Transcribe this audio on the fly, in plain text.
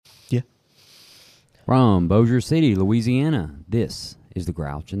From Bossier City, Louisiana, this is The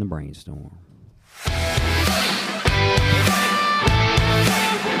Grouch and the Brainstorm.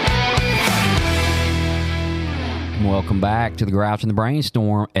 Welcome back to The Grouch and the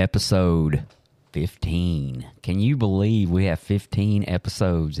Brainstorm, episode 15. Can you believe we have 15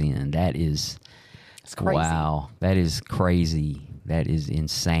 episodes in? That is... It's crazy. Wow, that is crazy. That is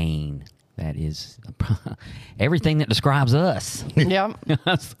insane. That is everything that describes us. Yeah.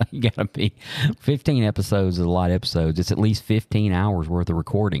 So you gotta be 15 episodes is a lot of episodes. It's at least 15 hours worth of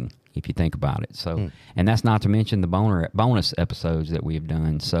recording if you think about it. So, and that's not to mention the bonus episodes that we have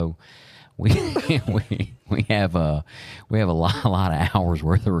done. So we we have a lot of hours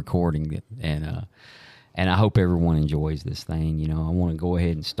worth of recording, and I hope everyone enjoys this thing. You know, I want to go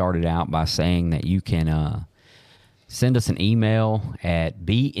ahead and start it out by saying that you can send us an email at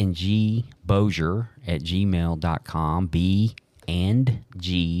bandgbosier@gmail.com,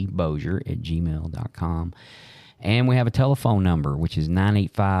 bandgbosier@gmail.com. And we have a telephone number, which is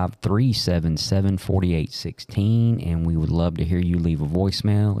 985-377-4816, and we would love to hear you leave a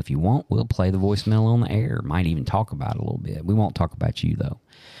voicemail. If you want, we'll play the voicemail on the air. Might even talk about it a little bit. We won't talk about you, though.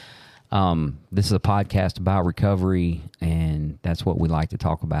 This is a podcast about recovery, and that's what we like to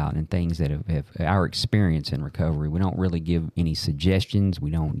talk about, and things that have our experience in recovery. We don't really give any suggestions.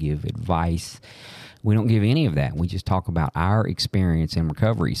 We don't give advice. We don't give any of that. We just talk about our experience in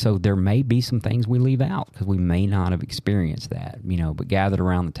recovery. So there may be some things we leave out because we may not have experienced that, you know, but gathered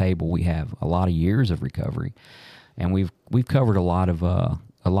around the table, we have a lot of years of recovery, and we've covered a lot of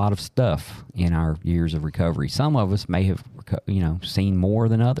stuff in our years of recovery. Some of us may have, seen more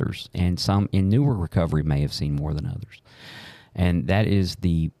than others, and some in newer recovery may have seen more than others. And that is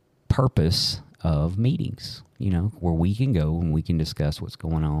the purpose of meetings, where we can go and we can discuss what's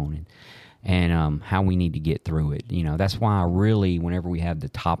going on and how we need to get through it. That's why I really, whenever we have the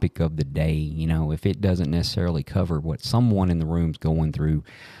topic of the day, if it doesn't necessarily cover what someone in the room's going through,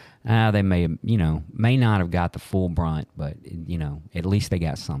 they may not have got the full brunt, but, at least they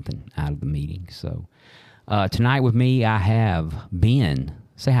got something out of the meeting. So tonight with me, I have Ben.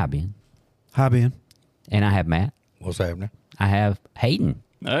 Say hi, Ben. Hi, Ben. And I have Matt. What's happening? I have Hayden.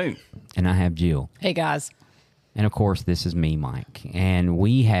 Hey. And I have Jill. Hey, guys. And, of course, this is me, Mike. And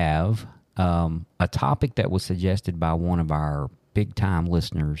we have a topic that was suggested by one of our big-time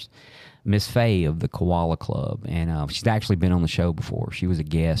listeners, Miss Faye of the Koala Club, and she's actually been on the show before. She was a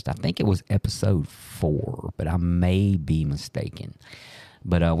guest. I think it was episode 4, but I may be mistaken.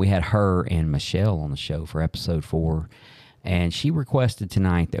 But we had her and Michelle on the show for episode 4, and she requested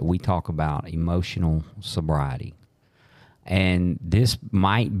tonight that we talk about emotional sobriety. And this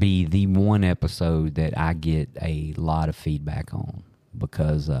might be the one episode that I get a lot of feedback on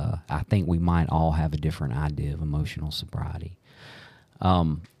because I think we might all have a different idea of emotional sobriety.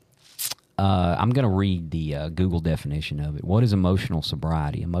 I'm going to read the Google definition of it. What is emotional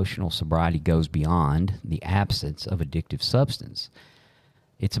sobriety? Emotional sobriety goes beyond the absence of addictive substance.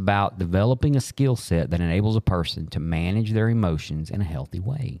 It's about developing a skill set that enables a person to manage their emotions in a healthy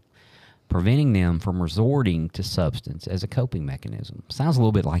way, preventing them from resorting to substance as a coping mechanism. Sounds a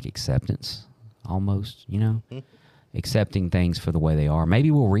little bit like acceptance, almost, accepting things for the way they are. Maybe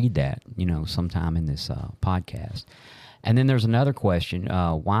we'll read that, sometime in this podcast. And then there's another question.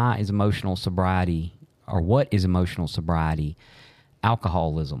 Why is emotional sobriety, or what is emotional sobriety?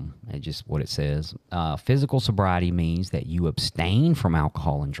 Alcoholism, it's just what it says. Physical sobriety means that you abstain from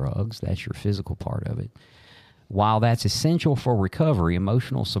alcohol and drugs. That's your physical part of it. While that's essential for recovery,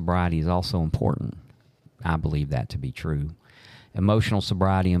 emotional sobriety is also important. I believe that to be true. Emotional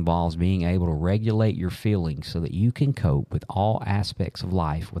sobriety involves being able to regulate your feelings so that you can cope with all aspects of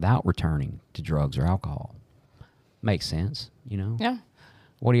life without returning to drugs or alcohol. Makes sense, Yeah.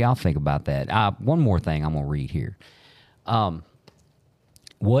 What do y'all think about that? One more thing I'm going to read here.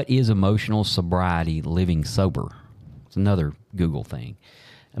 What is emotional sobriety living sober? It's another Google thing.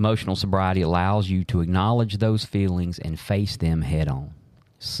 Emotional sobriety allows you to acknowledge those feelings and face them head on.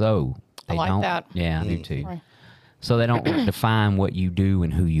 So they I like don't, that. Yeah, I do too. Right. So they don't define what you do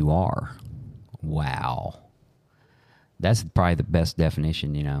and who you are. Wow. That's probably the best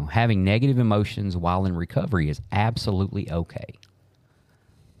definition, Having negative emotions while in recovery is absolutely okay.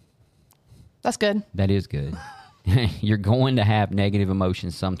 That's good. That is good. You're going to have negative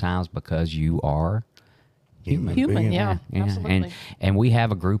emotions sometimes because you are human. Human, yeah. Absolutely. And we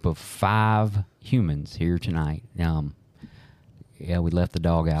have a group of 5 humans here tonight. We left the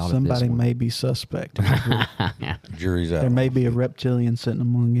dog out of this Somebody one. may be suspect. Jury's out. There may be a reptilian sitting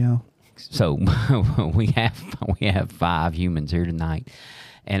among y'all. So we have 5 humans here tonight,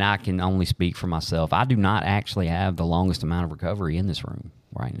 and I can only speak for myself. I do not actually have the longest amount of recovery in this room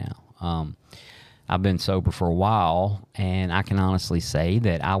right now. I've been sober for a while, and I can honestly say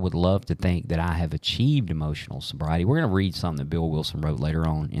that I would love to think that I have achieved emotional sobriety. We're going to read something that Bill Wilson wrote later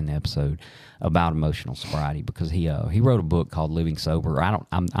on in the episode about emotional sobriety, because he wrote a book called Living Sober.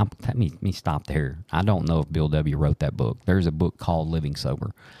 Let me stop there. I don't know if Bill W. wrote that book. There's a book called Living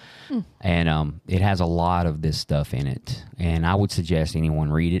Sober. And it has a lot of this stuff in it, and I would suggest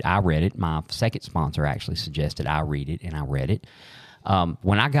anyone read it. I read it. My second sponsor actually suggested I read it, and I read it.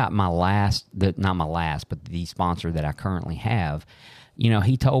 When I got the sponsor that I currently have,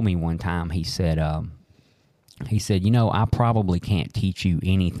 he told me one time, he said, I probably can't teach you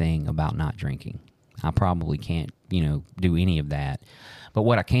anything about not drinking. I probably can't, do any of that. But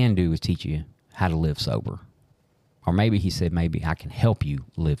what I can do is teach you how to live sober. Or maybe he said, maybe I can help you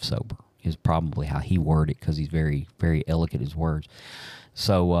live sober, is probably how he worded it, because he's very, very eloquent in his words.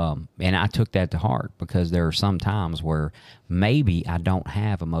 So, and I took that to heart, because there are some times where maybe I don't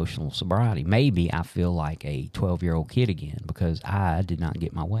have emotional sobriety. Maybe I feel like a 12-year-old kid again because I did not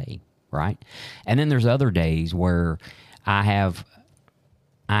get my way, right? And then there's other days where I have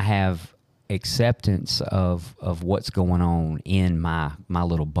acceptance of what's going on in my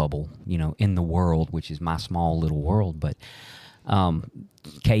little bubble, in the world, which is my small little world. But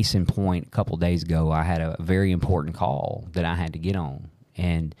case in point, a couple of days ago, I had a very important call that I had to get on.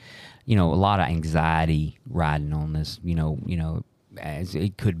 And, a lot of anxiety riding on this, as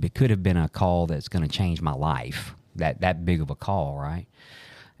it could have been a call that's going to change my life, that big of a call, right?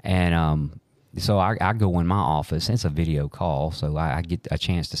 And so I go in my office. It's a video call, so I get a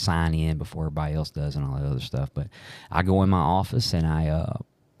chance to sign in before everybody else does and all that other stuff. But I go in my office, and I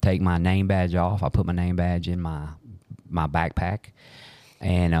take my name badge off. I put my name badge in my backpack,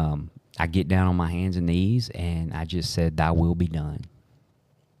 and I get down on my hands and knees, and I just said, "Thy will be done.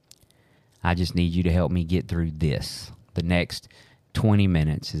 I just need you to help me get through this. The next 20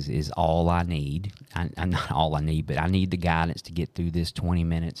 minutes is all I need. I'm not all I need, but I need the guidance to get through this 20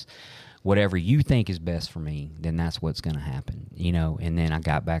 minutes. Whatever you think is best for me, then that's what's going to happen, And then I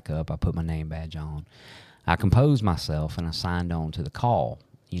got back up. I put my name badge on. I composed myself, and I signed on to the call,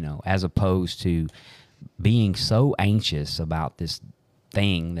 as opposed to being so anxious about this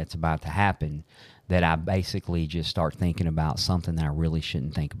thing that's about to happen that I basically just start thinking about something that I really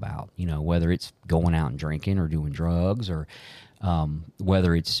shouldn't think about, whether it's going out and drinking or doing drugs, or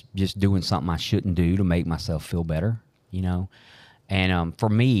whether it's just doing something I shouldn't do to make myself feel better, And for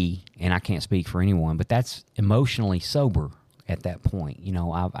me, and I can't speak for anyone, but that's emotionally sober at that point.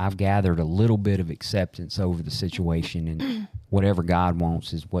 I've gathered a little bit of acceptance over the situation, and whatever God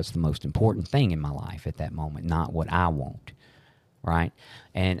wants is what's the most important thing in my life at that moment, not what I want, right?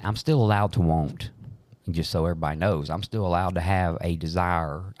 And I'm still allowed to want. Just so everybody knows, I'm still allowed to have a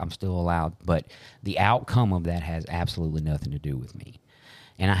desire. I'm still allowed, but the outcome of that has absolutely nothing to do with me.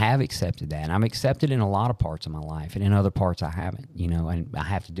 And I have accepted that. And I'm accepted in a lot of parts of my life, and in other parts I haven't, and I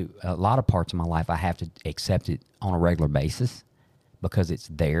have to do a lot of parts of my life. I have to accept it on a regular basis because it's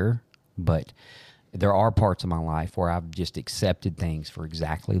there. But there are parts of my life where I've just accepted things for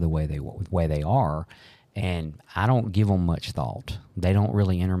exactly the way they are. And I don't give them much thought. They don't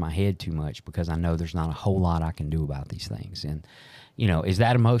really enter my head too much, because I know there's not a whole lot I can do about these things. And, is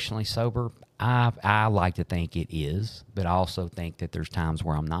that emotionally sober? I like to think it is, but I also think that there's times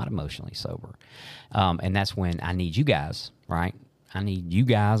where I'm not emotionally sober. And that's when I need you guys, right? I need you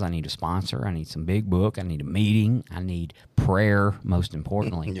guys. I need a sponsor. I need some big book. I need a meeting. I need prayer, most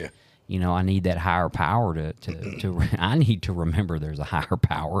importantly. Yeah. I need that higher power to I need to remember there's a higher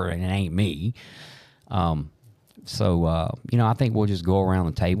power, and it ain't me. I think we'll just go around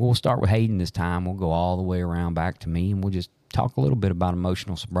the table. We'll start with Hayden this time. We'll go all the way around back to me, and we'll just talk a little bit about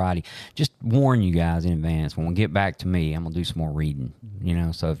emotional sobriety. Just warn you guys in advance, when we get back to me, I'm going to do some more reading,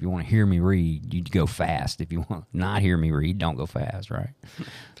 so if you want to hear me read, you go fast. If you want to not hear me read, don't go fast, right?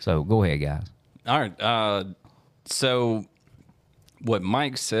 So go ahead, guys. All right. So what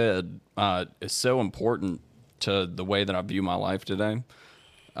Mike said is so important to the way that I view my life today.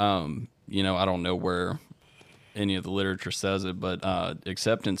 I don't know where any of the literature says it, but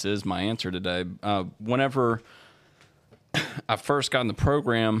acceptance is my answer today. Whenever I first got in the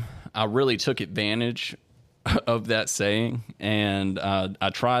program, I really took advantage of that saying, and I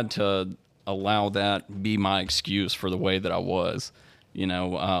tried to allow that be my excuse for the way that I was.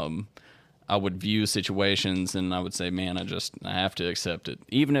 I would view situations and I would say, man, I have to accept it.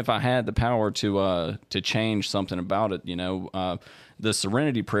 Even if I had the power to change something about it, the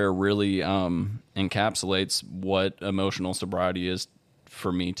Serenity Prayer really encapsulates what emotional sobriety is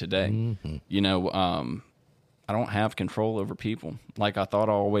for me today. Mm-hmm. I don't have control over people like I thought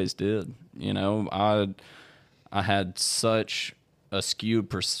I always did. I had such a skewed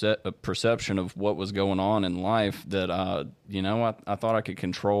perception of what was going on in life that, I thought I could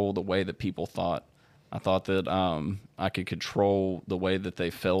control the way that people thought. I thought that I could control the way that they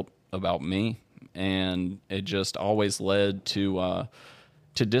felt about me. And it just always led to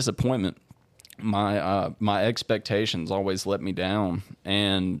disappointment. My expectations always let me down.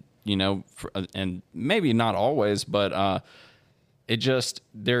 And, and maybe not always, but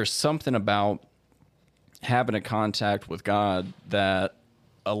there's something about having a contact with God that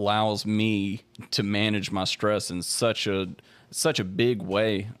allows me to manage my stress in such a big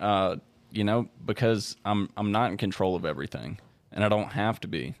way, because I'm not in control of everything, and I don't have to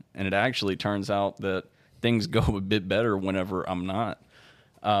be. And it actually turns out that things go a bit better whenever I'm not.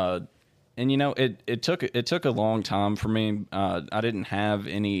 And it took a long time for me. I didn't have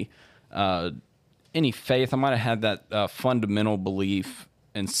any faith. I might have had that fundamental belief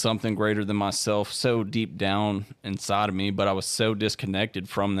in something greater than myself so deep down inside of me, but I was so disconnected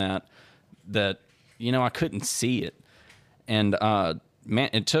from that I couldn't see it. And man,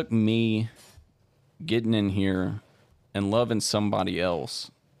 it took me getting in here and loving somebody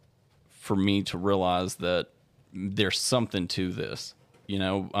else for me to realize that there's something to this,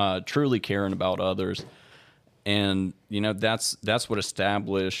 truly caring about others. And, that's what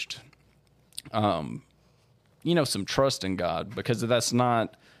established, some trust in God, because that's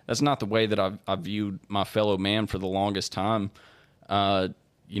not the way that I viewed my fellow man for the longest time. I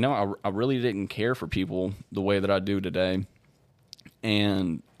really didn't care for people the way that I do today.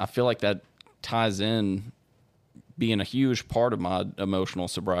 And I feel like that ties in being a huge part of my emotional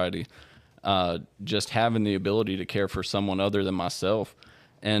sobriety. Just having the ability to care for someone other than myself.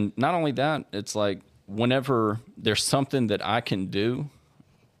 And not only that, it's like whenever there's something that I can do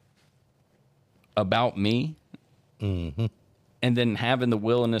about me, and then having the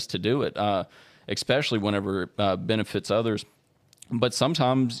willingness to do it, especially whenever it benefits others. But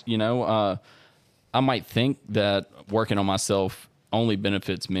sometimes, I might think that working on myself only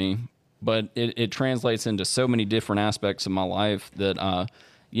benefits me, but it translates into so many different aspects of my life that,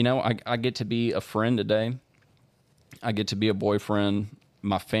 I get to be a friend today. I get to be a boyfriend.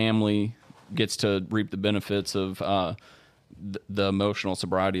 My family gets to reap the benefits of the emotional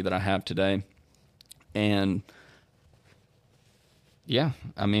sobriety that I have today. And yeah,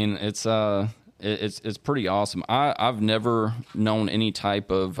 I mean, it's pretty awesome. I've never known any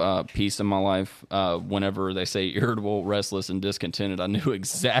type of peace in my life. Whenever they say irritable, restless, and discontented, I knew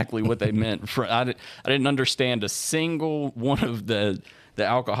exactly what they meant. I didn't understand a single one of the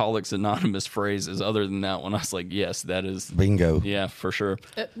Alcoholics Anonymous phrases other than that one. I was like, yes, that is bingo. Yeah, for sure.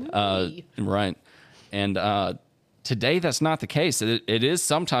 Right. And today, that's not the case. It is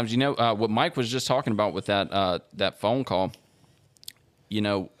sometimes, what Mike was just talking about with that phone call.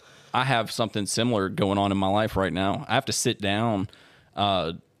 I have something similar going on in my life right now. I have to sit down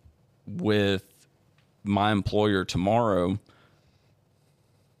with my employer tomorrow,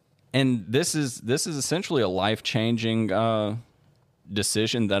 and this is essentially a life-changing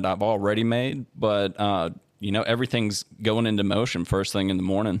decision that I've already made. But everything's going into motion first thing in the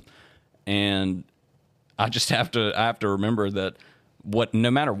morning, and I just have to remember that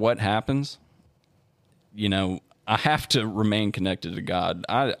no matter what happens, I have to remain connected to God.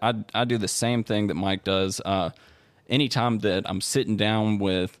 I do the same thing that Mike does. Anytime that I'm sitting down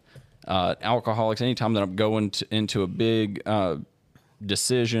with alcoholics, anytime that I'm going into a big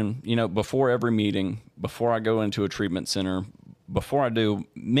decision, before every meeting, before I go into a treatment center, before I do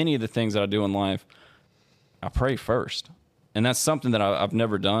many of the things that I do in life, I pray first. And that's something that I've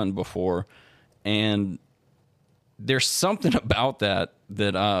never done before. And there's something about that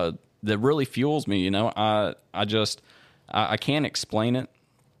really fuels me. I can't explain it.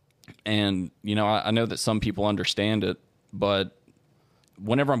 And, I know that some people understand it, but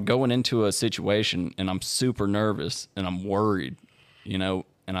whenever I'm going into a situation and I'm super nervous and I'm worried, and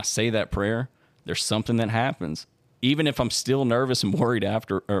I say that prayer, there's something that happens. Even if I'm still nervous and worried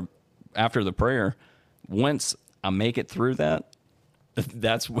after the prayer, once I make it through that,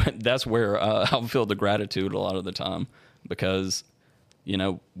 that's where I'll feel the gratitude a lot of the time, because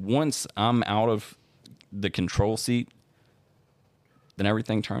once I'm out of the control seat, then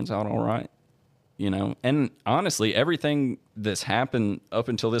everything turns out all right. And honestly, everything that's happened up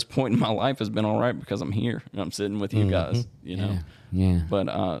until this point in my life has been all right because I'm here and I'm sitting with you guys. Yeah. But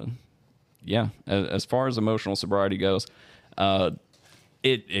as far as emotional sobriety goes,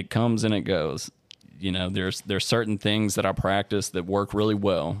 it comes and it goes. There's certain things that I practice that work really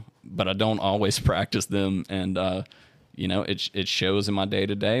well, but I don't always practice them. And, it shows in my day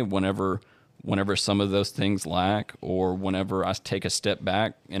to day whenever some of those things lack, or whenever I take a step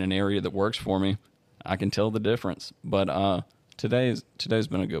back in an area that works for me, I can tell the difference. But, today's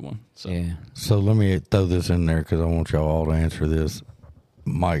been a good one. So. Yeah. So let me throw this in there because I want y'all all to answer this.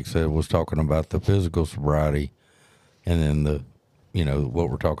 Mike was talking about the physical sobriety, and then what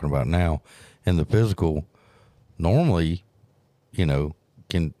we're talking about now. And the physical, normally,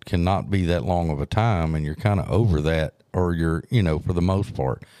 cannot be that long of a time, and you're kind of over that, or you're, for the most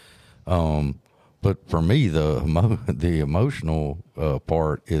part. But for me, the emotional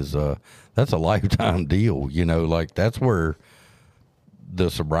part is that's a lifetime deal. Like that's where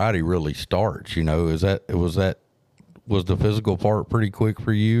the sobriety really starts. Was the physical part pretty quick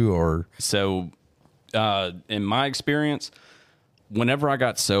for you, or? So, in my experience, whenever I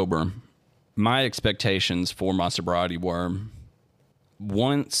got sober, my expectations for my sobriety were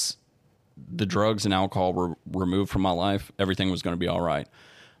once the drugs and alcohol were removed from my life, everything was going to be all right.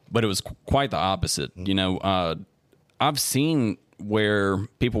 But it was quite the opposite. I've seen where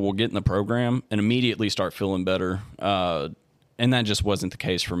people will get in the program and immediately start feeling better. And that just wasn't the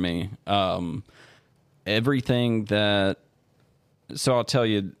case for me. So I'll tell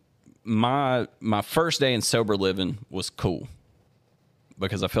you, my first day in sober living was cool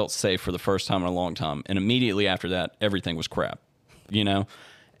because I felt safe for the first time in a long time. And immediately after that, everything was crap,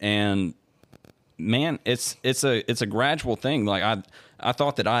 and man, it's a gradual thing. Like I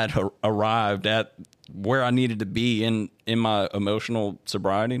thought that I had arrived at where I needed to be in my emotional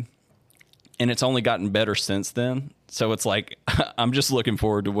sobriety, and it's only gotten better since then. So it's like, I'm just looking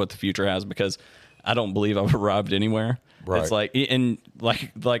forward to what the future has because I don't believe I've arrived anywhere. Right. It's like, and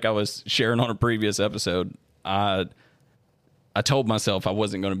like I was sharing on a previous episode, I told myself I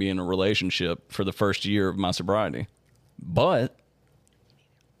wasn't going to be in a relationship for the first year of my sobriety. But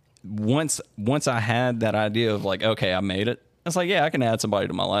once I had that idea of like, okay, I made it, I was like, yeah, I can add somebody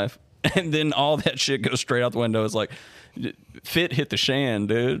to my life. And then all that shit goes straight out the window. It's like, fit hit the shan,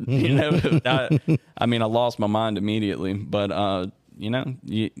 dude. I mean, I lost my mind immediately, but you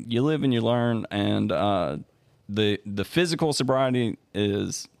live and you learn, and the physical sobriety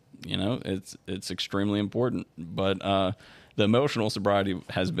is, it's extremely important, but the emotional sobriety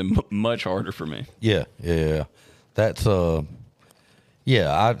has been much harder for me. Yeah. That's I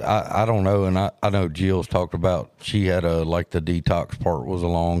don't know, and I know Jill's talked about she had the detox part was a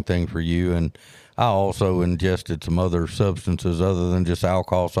long thing for you, and I also ingested some other substances other than just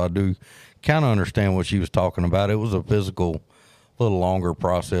alcohol, so I do kind of understand what she was talking about. It was a physical, little longer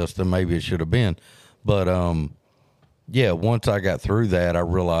process than maybe it should have been, but once I got through that, I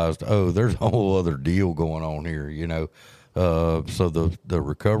realized, there's a whole other deal going on here, so the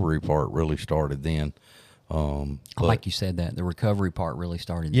recovery part really started then. Like you said, that the recovery part really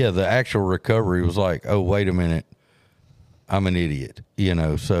started. Yeah, the actual recovery was like, oh, wait a minute, I'm an idiot,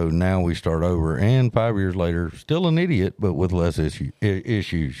 so now we start over, and 5 years later, still an idiot, but with less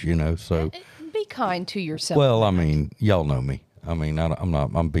issues, so. Be kind to yourself. Well, I mean, y'all know me. I mean,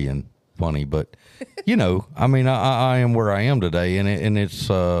 I'm being funny, but, I mean, I am where I am today, and it's,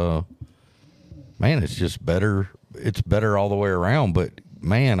 man, it's just better. It's better all the way around, but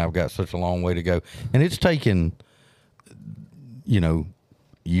man, I've got such a long way to go, and it's taken,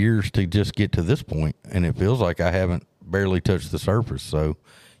 years to just get to this point, and it feels like I haven't barely touched the surface. So,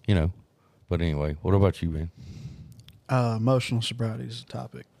 but anyway, what about you, man? Emotional sobriety is a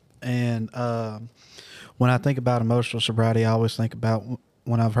topic, and when I think about emotional sobriety, I always think about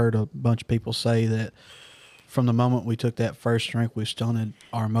when I've heard a bunch of people say that from the moment we took that first drink, we stunted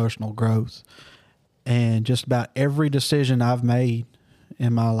our emotional growth, and just about every decision I've made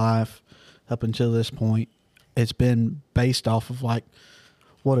in my life up until this point, it's been based off of like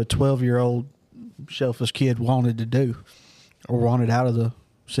what a 12-year-old selfish kid wanted to do or wanted out of the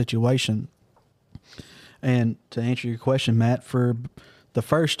situation. And to answer your question, Matt, for the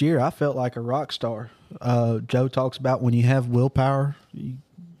first year, I felt like a rock star. Joe talks about when you have willpower,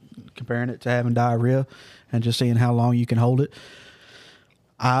 comparing it to having diarrhea and just seeing how long you can hold it.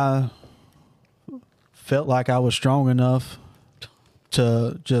 I felt like I was strong enough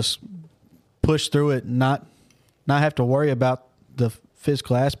to just push through it and not have to worry about the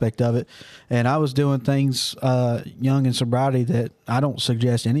physical aspect of it. And I was doing things young in sobriety that I don't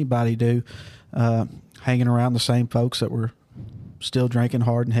suggest anybody do, hanging around the same folks that were still drinking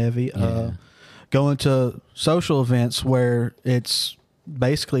hard and heavy, going to social events where it's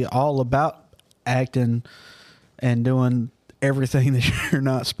basically all about acting and doing everything that you're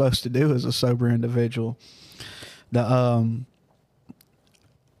not supposed to do as a sober individual.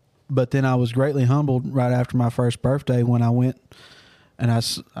 But then I was greatly humbled right after my first birthday when I went and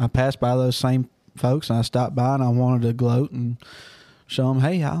I passed by those same folks, and I stopped by and I wanted to gloat and show them,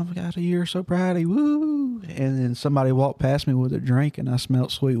 hey, I've got a year of sobriety, woo! And then somebody walked past me with a drink, and I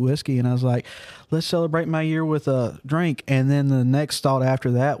smelled sweet whiskey, and I was like, let's celebrate my year with a drink. And then the next thought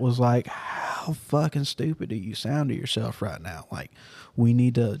after that was like, how fucking stupid do you sound to yourself right now? Like, we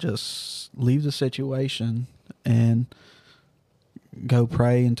need to just leave the situation and go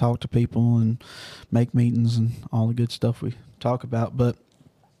pray and talk to people and make meetings and all the good stuff we talk about. But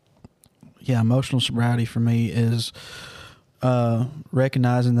yeah, emotional sobriety for me is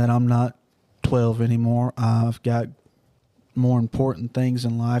recognizing that I'm not 12 anymore. I've got more important things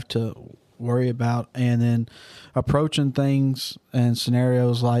in life to worry about, and then approaching things and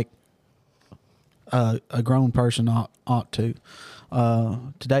scenarios like a grown person ought to.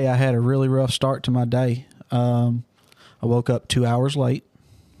 Today I had a really rough start to my day. I woke up 2 hours late.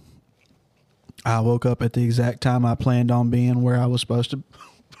 I woke up at the exact time I planned on being where I was supposed to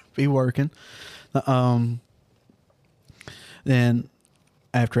be working. Then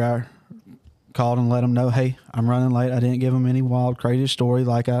after I called and let them know, hey, I'm running late. I didn't give them any wild, crazy story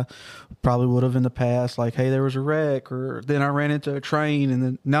like I probably would have in the past. Like, hey, there was a wreck, or then I ran into a train, and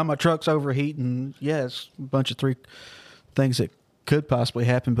then now my truck's overheating. Yeah, it's a bunch of three things that could possibly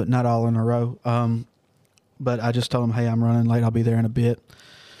happen, but not all in a row. But I just told them, hey, I'm running late. I'll be there in a bit.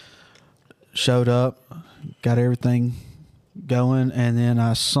 Showed up, got everything going, and then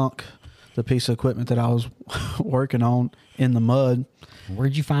I sunk the piece of equipment that I was working on in the mud.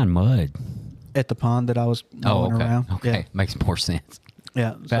 Where'd you find mud? At the pond that I was mowing around. Okay, Yeah. Makes more sense.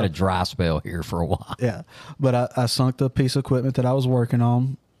 Yeah. I've had a dry spell here for a while. Yeah. But I sunk the piece of equipment that I was working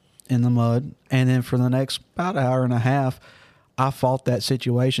on in the mud. And then for the next about hour and a half, I fought that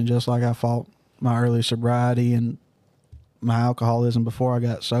situation just like I fought my early sobriety and my alcoholism before I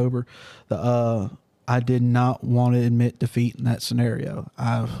got sober. I did not want to admit defeat in that scenario.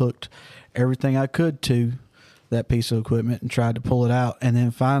 I hooked everything I could to that piece of equipment and tried to pull it out. And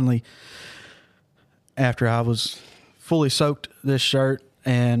then finally, after I was fully soaked this shirt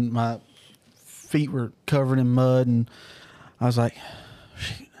and my feet were covered in mud, and I was like,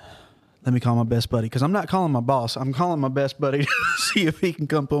 let me call my best buddy, because I'm not calling my boss. I'm calling my best buddy to see if he can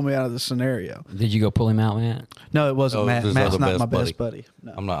come pull me out of the scenario. Did you go pull him out, Matt? No, it wasn't Matt. This Matt's other not my buddy. best buddy.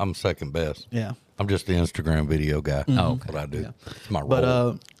 No. I'm second best. Yeah. I'm just the Instagram video guy. Oh, That's what I do. Yeah. It's my role.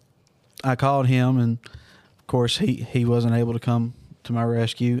 But I called him, and of course he wasn't able to come to my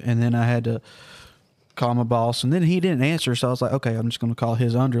rescue. And then I had to call my boss, and then he didn't answer. So I was like, okay, I'm just going to call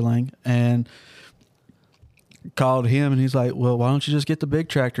his underling, and called him, and he's like, well, why don't you just get the big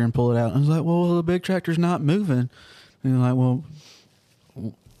tractor and pull it out? And I was like, well, the big tractor's not moving. And he's like, well,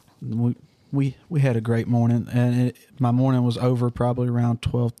 we had a great morning, and my morning was over probably around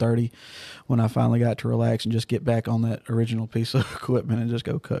 12:30 when I finally got to relax and just get back on that original piece of equipment and just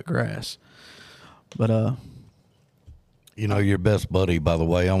go cut grass. But you know, your best buddy, by the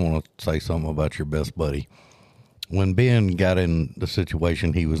way, I want to say something about your best buddy. When Ben got in the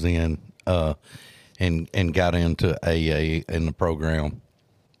situation he was in, and got into AA in the program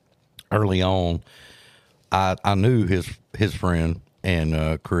early on, I knew his friend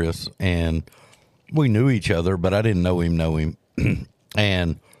and Chris, and we knew each other, but I didn't know him.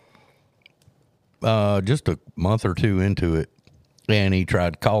 And just a month or two into it, and he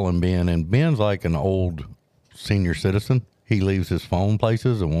tried calling Ben, and Ben's like an old senior citizen. He leaves his phone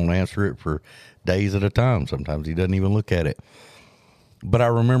places and won't answer it for days at a time. Sometimes he doesn't even look at it. But I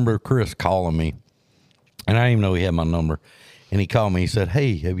remember Chris calling me, and I didn't even know he had my number. And he called me. He said,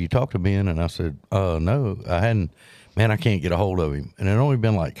 hey, have you talked to Ben? And I said, no, I hadn't. Man, I can't get a hold of him. And it had only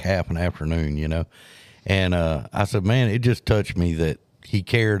been like half an afternoon, you know. And I said, man, it just touched me that he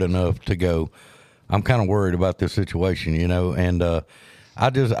cared enough to go, I'm kind of worried about this situation, you know. And I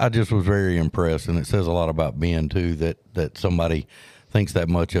just was very impressed. And it says a lot about Ben, too, that somebody thinks that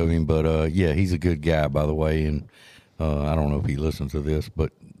much of him. But, yeah, he's a good guy, by the way. And I don't know if he listens to this,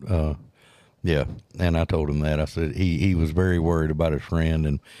 but yeah, and I told him that. I said he was very worried about his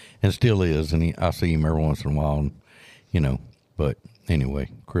friend, and still is, and I see him every once in a while, and, you know. But anyway,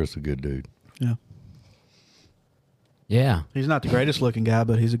 Chris, a good dude. yeah, Yeah. he's not the greatest looking guy,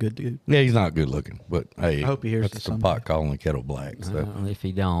 but he's a good dude. Yeah, he's not good looking, but hey, I hope he hears that's this the someday. pot calling the kettle black. So. If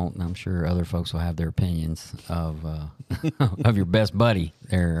he don't, I'm sure other folks will have their opinions of of your best buddy.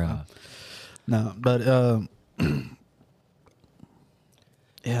 No, but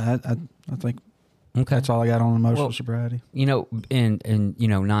yeah, I think Okay. that's all I got on emotional Well, sobriety. You know, and you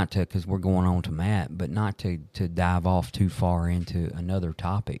know, not to, because we're going on to Matt, but not to dive off too far into another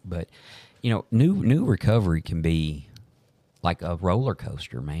topic. But you know, new recovery can be like a roller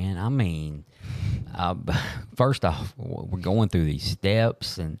coaster, man. I mean, first off, we're going through these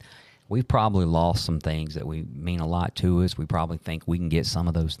steps, and we've probably lost some things that we mean a lot to us. We probably think we can get some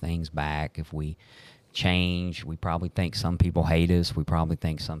of those things back if we change. We probably think some people hate us. We probably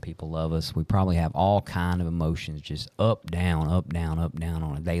think some people love us. We probably have all kind of emotions just up, down, up, down, up, down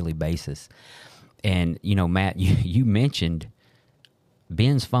on a daily basis. And, you know, Matt, you mentioned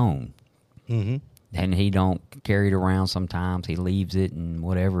Ben's phone. Mm-hmm. And he don't carry it around sometimes. He leaves it and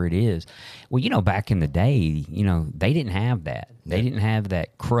whatever it is. Well, you know, back in the day, you know, they didn't have that. They didn't have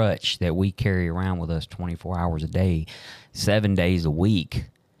that crutch that we carry around with us 24 hours a day, 7 days a week.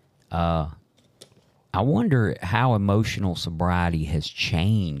 I wonder how emotional sobriety has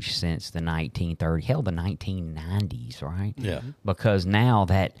changed since the 1930s, hell, the 1990s, right? Yeah. Because now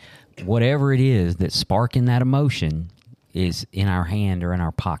that whatever it is that's sparking that emotion is in our hand or in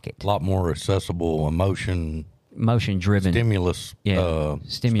our pocket. A lot more accessible Emotion-driven. stimulus.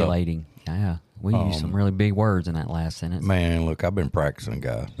 Stimulating. Yeah. We used some really big words in that last sentence. Man, look, I've been practicing,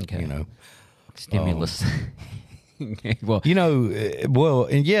 guys. Okay. You know. Stimulus. Well, You know,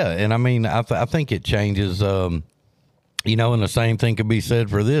 and I mean, I think it changes. You know, and the same thing could be said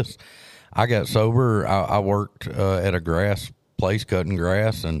for this. I got sober. I worked at a grass place cutting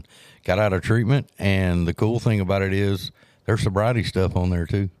grass and got out of treatment. And the cool thing about it is there's sobriety stuff on there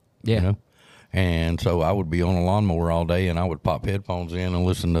too. Yeah. You know? And so I would be on a lawnmower all day and I would pop headphones in and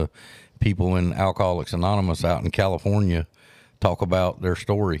listen to people in Alcoholics Anonymous out in California talk about their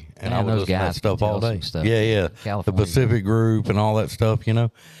story. And I would those listen to that guys stuff can all tell day. some stuff. Yeah. The California. Pacific Group and all that stuff, you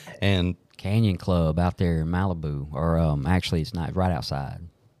know. And Canyon Club out there in Malibu, or actually it's not, right outside.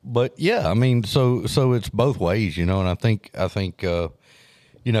 but yeah, I mean, so it's both ways, you know, and I think,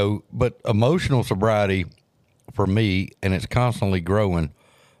 you know, but emotional sobriety for me, and it's constantly growing,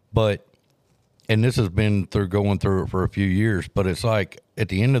 and this has been going through it for a few years, but it's like at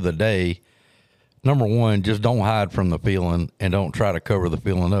the end of the day, number one, just don't hide from the feeling and don't try to cover the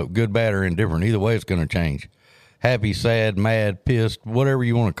feeling up. Good, bad, or indifferent. Either way, it's going to change. Happy, sad, mad, pissed, whatever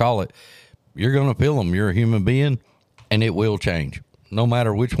you want to call it. You're going to feel them. You're a human being, and it will change, no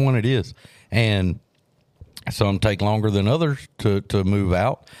matter which one it is. And some take longer than others to move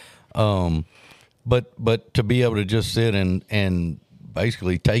out. But to be able to just sit and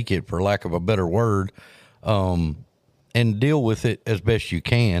basically take it, for lack of a better word, and deal with it as best you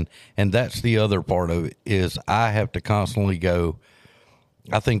can. And that's the other part of it, is I have to constantly go,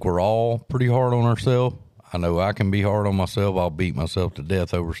 I think we're all pretty hard on ourselves. I know I can be hard on myself. I'll beat myself to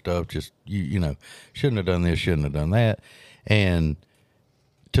death over stuff. Just, you know, shouldn't have done this, shouldn't have done that. And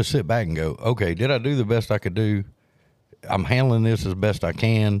to sit back and go, okay, did I do the best I could do? I'm handling this as best I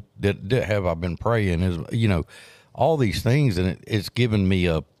can. Have I been praying? Is, you know, all these things. And it's given me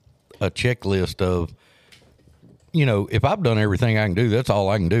a checklist of, you know, if I've done everything I can do, that's all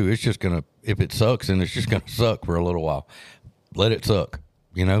I can do. It's just going to, if it sucks, and it's just going to suck for a little while, let it suck,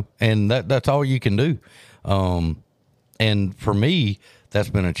 you know, and that's all you can do. And for me, that's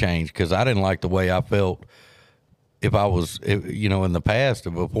been a change, because I didn't like the way I felt. If I was, you know, in the past,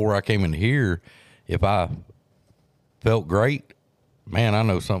 before I came in here, if I felt great, man, I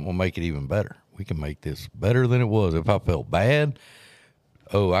know something will make it even better. We can make this better than it was. If I felt bad,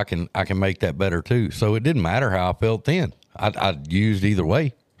 I can make that better too. So it didn't matter how I felt then. I used either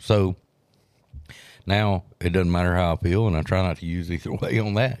way. So now it doesn't matter how I feel, and I try not to use either way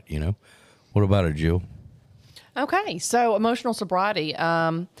on that, you know. What about it, Jill? Okay, so emotional sobriety.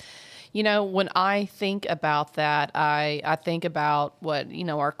 You know, when I think about that, I think about what, you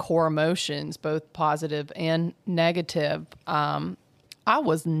know, our core emotions, both positive and negative. I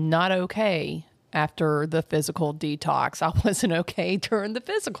was not okay after the physical detox. I wasn't okay during the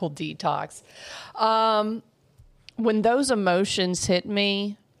physical detox. When those emotions hit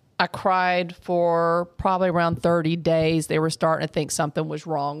me, I cried for probably around 30 days. They were starting to think something was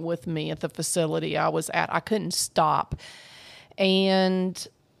wrong with me at the facility I was at. I couldn't stop. And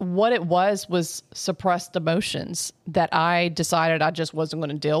what it was suppressed emotions that I decided I just wasn't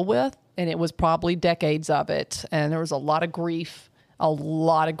going to deal with. And it was probably decades of it. And there was a lot of grief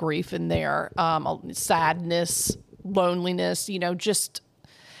in there. Sadness, loneliness, you know, just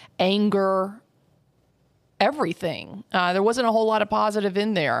anger, everything. There wasn't a whole lot of positive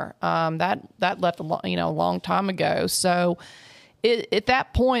in there. That left a long time ago. So at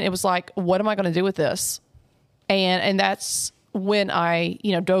that point, it was like, what am I going to do with this? And that's when I,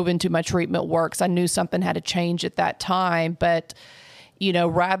 you know, dove into my treatment work, 'cause I knew something had to change at that time. But, you know,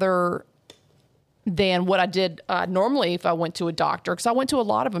 rather than what I did normally if I went to a doctor, because I went to a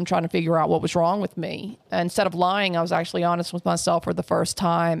lot of them trying to figure out what was wrong with me. Instead of lying, I was actually honest with myself for the first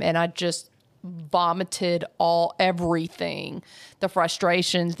time, and I just vomited everything, the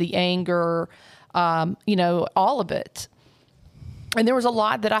frustrations, the anger, you know, all of it. And there was a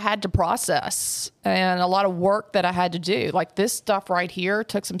lot that I had to process and a lot of work that I had to do. Like this stuff right here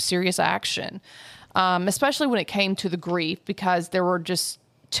took some serious action. especially when it came to the grief, because there were just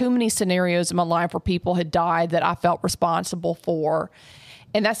too many scenarios in my life where people had died that I felt responsible for.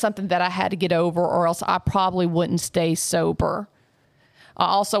 And that's something that I had to get over, or else I probably wouldn't stay sober. I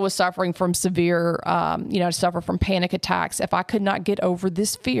also was suffering from severe, suffer from panic attacks. If I could not get over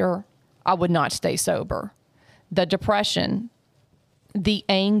this fear, I would not stay sober. The depression, the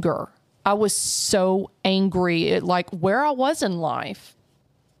anger. I was so angry at like where I was in life.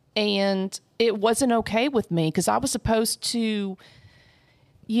 And it wasn't okay with me because I was supposed to,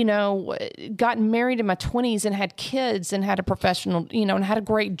 gotten married in my 20s and had kids and had a professional, and had a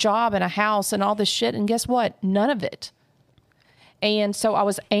great job and a house and all this shit. And guess what? None of it. And so I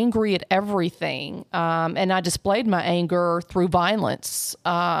was angry at everything. And I displayed my anger through violence,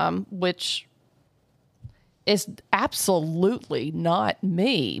 which is absolutely not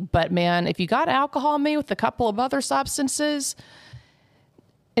me. But man, if you got alcohol in me with a couple of other substances,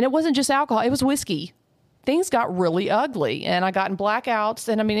 and it wasn't just alcohol, it was whiskey, things got really ugly. And I got in blackouts.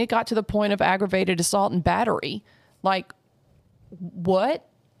 And it got to the point of aggravated assault and battery. Like, what?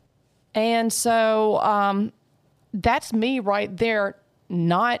 And so, that's me right there,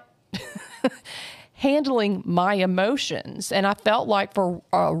 not handling my emotions. And I felt like for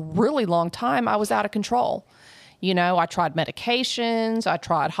a really long time, I was out of control. I tried medications, I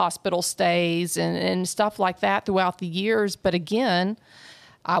tried hospital stays and stuff like that throughout the years. But again,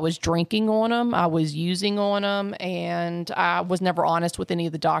 I was drinking on them, I was using on them, and I was never honest with any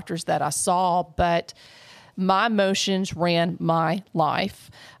of the doctors that I saw. But my emotions ran my life.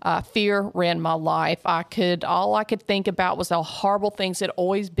 Fear ran my life. All I could think about was how horrible things had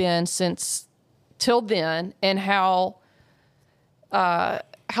always been since till then, and how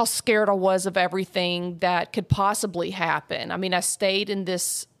scared I was of everything that could possibly happen. I stayed in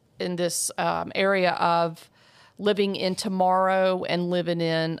this area of living in tomorrow and living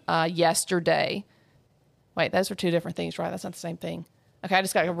in yesterday. Wait, those are two different things, right? That's not the same thing. Okay, I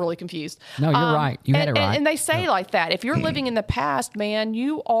just got really confused. No, you're right. You had it right. And they say like that. If you're living in the past, man,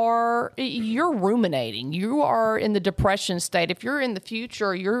 you're ruminating. You are in the depression state. If you're in the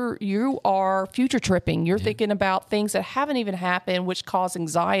future, you are future tripping. You're thinking about things that haven't even happened, which cause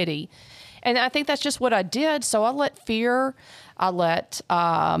anxiety. And I think that's just what I did. So I let fear, I let,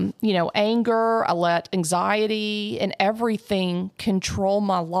 anger, I let anxiety and everything control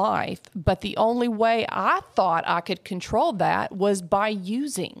my life. But the only way I thought I could control that was by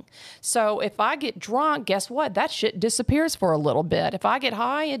using. So if I get drunk, guess what? That shit disappears for a little bit. If I get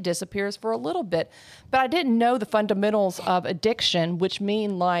high, it disappears for a little bit. But I didn't know the fundamentals of addiction, which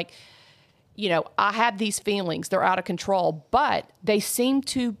mean like, I have these feelings, they're out of control, but they seem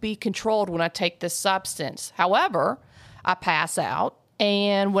to be controlled when I take this substance. However, I pass out,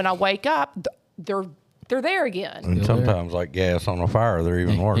 and when I wake up, they're there again. And sometimes like gas on a fire, they're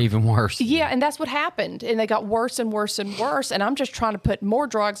even worse. Even worse. Yeah, and that's what happened. And they got worse and worse and worse. And I'm just trying to put more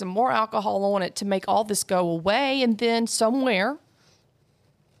drugs and more alcohol on it to make all this go away. And then somewhere,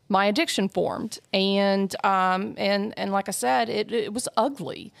 my addiction formed. And like I said, it was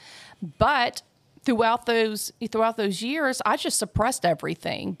ugly. But throughout those years, I just suppressed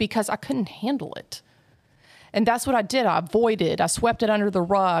everything because I couldn't handle it. And that's what I did. I avoided. I swept it under the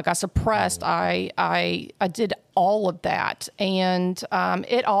rug. I suppressed. I did all of that. And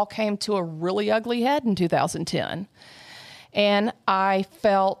it all came to a really ugly head in 2010. And I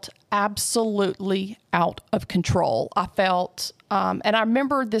felt absolutely out of control. I felt, and I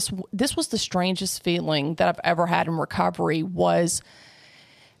remember this was the strangest feeling that I've ever had in recovery was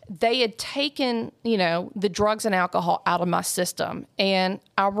they had taken, the drugs and alcohol out of my system. And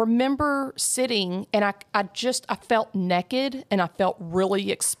I remember sitting and I felt naked and I felt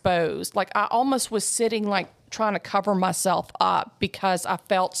really exposed. Like I almost was sitting like trying to cover myself up because I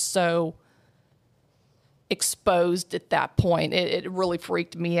felt so exposed at that point. It really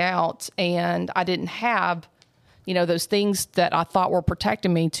freaked me out. And I didn't have, those things that I thought were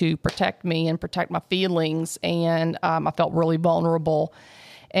protecting me to protect me and protect my feelings. And I felt really vulnerable.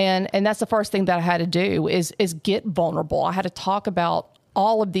 And that's the first thing that I had to do is get vulnerable. I had to talk about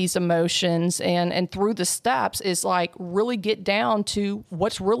all of these emotions and through the steps is like really get down to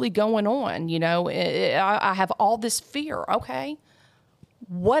what's really going on. I have all this fear. Okay.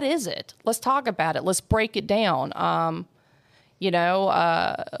 What is it? Let's talk about it. Let's break it down.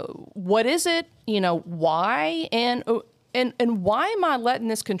 What is it? Why? And why am I letting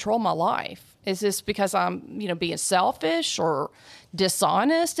this control my life? Is this because I'm, being selfish or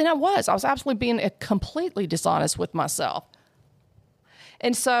dishonest? And I was absolutely being completely dishonest with myself.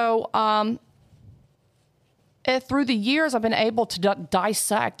 And so, through the years, I've been able to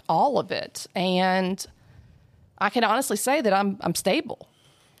dissect all of it. And I can honestly say that I'm stable.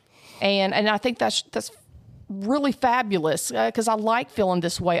 And I think that's really fabulous because I like feeling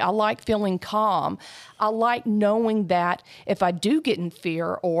this way. I like feeling calm. I like knowing that if I do get in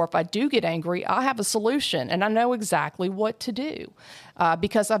fear or if I do get angry, I have a solution and I know exactly what to do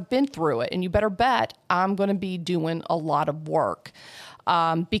because I've been through it. And you better bet I'm going to be doing a lot of work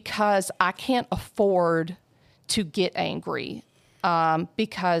because I can't afford to get angry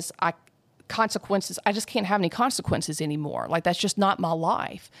because I just can't have any consequences anymore. Like, that's just not my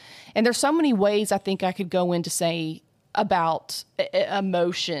life. And there's so many ways I think I could go into say about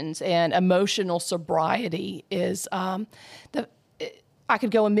emotions, and emotional sobriety is I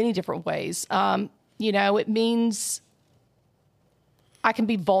could go in many different ways. It means I can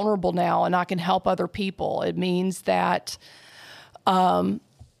be vulnerable now and I can help other people. It means that,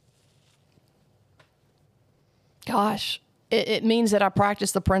 it means that I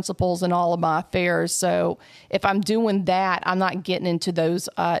practice the principles in all of my affairs. So if I'm doing that, I'm not getting into those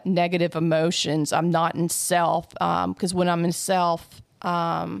negative emotions. I'm not in self, because when I'm in self,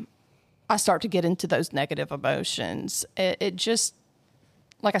 I start to get into those negative emotions. It just,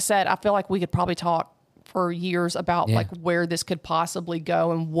 like I said, I feel like we could probably talk for years about like where this could possibly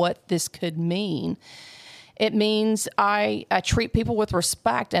go and what this could mean. It means I treat people with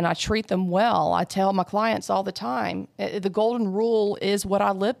respect and I treat them well. I tell my clients all the time, the golden rule is what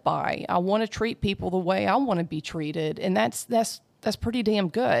I live by. I want to treat people the way I want to be treated. And that's pretty damn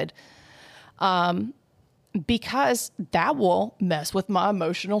good. Because that will mess with my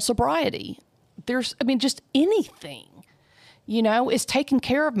emotional sobriety. Just anything, it's taking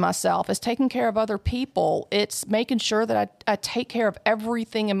care of myself. It's taking care of other people. It's making sure that I take care of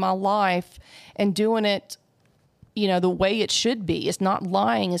everything in my life and doing it the way it should be. It's not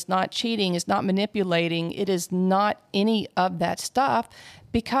lying. It's not cheating. It's not manipulating. It is not any of that stuff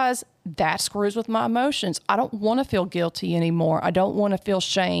because that screws with my emotions. I don't want to feel guilty anymore. I don't want to feel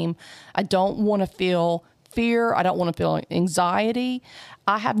shame. I don't want to feel fear. I don't want to feel anxiety.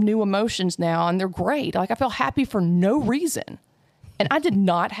 I have new emotions now and they're great. Like, I feel happy for no reason. And I did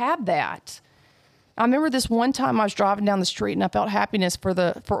not have that. I remember this one time I was driving down the street and I felt happiness for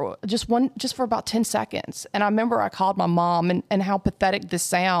about 10 seconds. And I remember I called my mom and how pathetic this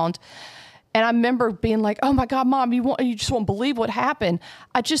sound. And I remember being like, "Oh my God, Mom, you just won't believe what happened."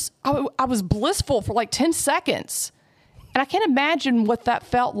 I was blissful for like 10 seconds. And I can't imagine what that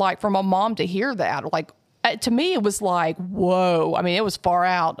felt like for my mom to hear that. Like, to me, it was like, whoa. I mean, it was far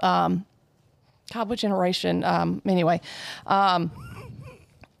out. God, what generation? Anyway.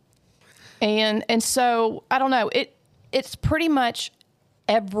 And so I don't know. It's pretty much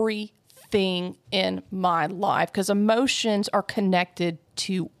everything in my life because emotions are connected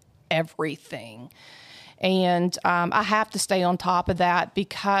to everything, and I have to stay on top of that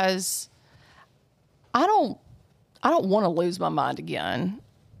because I don't want to lose my mind again,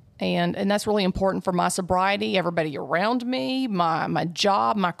 and that's really important for my sobriety. Everybody around me, my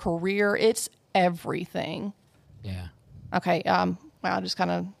job, my career, it's everything. Yeah. Okay. Well, I just kind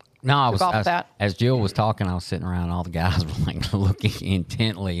of. No, I was as Jill was talking, I was sitting around. All the guys were like looking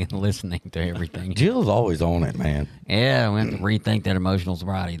intently and listening to everything. Jill's always on it, man. Yeah, we have to rethink that emotional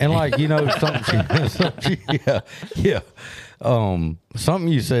sobriety thing. And like something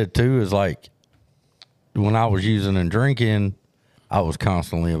you said too is like when I was using and drinking, I was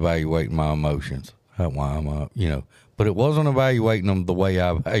constantly evaluating my emotions. Why am I, but it wasn't evaluating them the way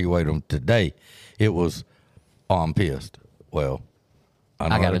I evaluate them today. It was, I'm pissed. Well,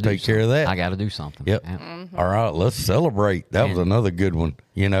 I got to take care of that. I got to do something. Yep. Mm-hmm. All right, let's celebrate. That was another good one.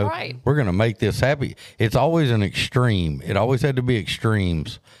 Right. We're going to make this happy. It's always an extreme. It always had to be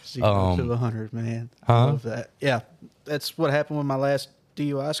extremes. 0 to 100, man. I love that. Yeah, that's what happened with my last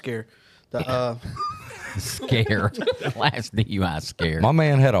DUI scare. Scare. Last DUI scare. My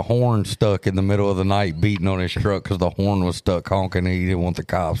man had a horn stuck in the middle of the night beating on his truck because the horn was stuck honking and he didn't want the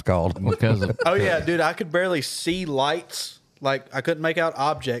cops called. Oh, yeah, dude. I could barely see lights. Like, I couldn't make out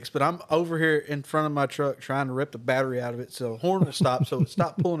objects, but I'm over here in front of my truck trying to rip the battery out of it so the horn will stop, so it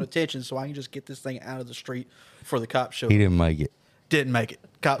stop pulling attention so I can just get this thing out of the street before the cops show up. He didn't make it. Didn't make it.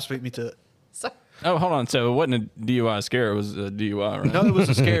 Cops beat me to it. Oh, hold on. So it wasn't a DUI scare. It was a DUI, right? No, it was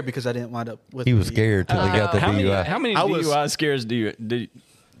a scare because I didn't wind up with He was scared till he got the DUI. How many DUI scares do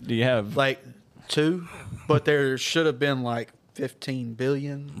you have? Like 2, but there should have been like 15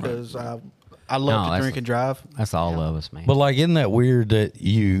 billion because I love to drink and drive. That's all of us, man. But like, isn't that weird that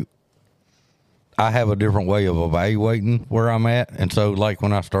I have a different way of evaluating where I'm at? And so like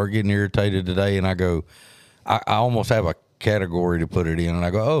when I start getting irritated today and I go, I almost have a category to put it in and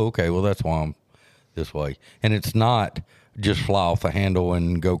I go, oh, okay, well that's why I'm this way. And it's not just fly off the handle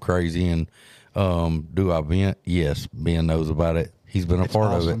and go crazy and do I vent? Yes, Ben knows about it. He's been a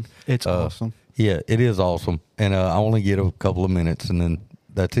part awesome. of it. It's awesome. Yeah, it is awesome. And I only get a couple of minutes, and then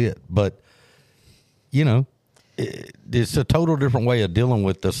that's it. But, you know, it's a total different way of dealing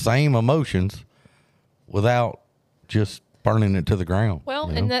with the same emotions without just burning it to the ground.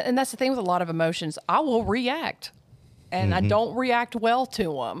 Well, you know? and that's the thing with a lot of emotions. I will react, and I don't react well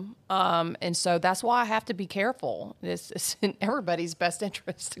to them. And so that's why I have to be careful. It's in everybody's best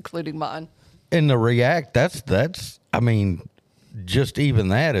interest, including mine. And the react, I mean, just even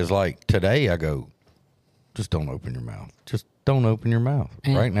that is like today I go, just don't open your mouth. Just don't open your mouth.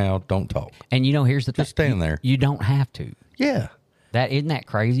 Right now, don't talk. And here's the thing. Just stand there. You don't have to. Yeah. Isn't that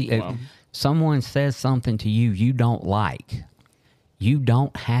crazy? If someone says something to you you don't like, you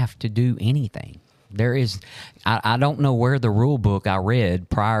don't have to do anything. There is, I don't know where the rule book I read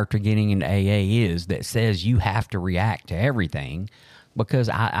prior to getting into AA is that says you have to react to everything, because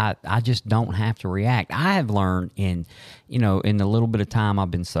I just don't have to react. I have learned in the little bit of time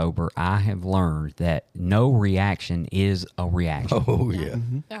I've been sober, I have learned that no reaction is a reaction. Oh, yeah.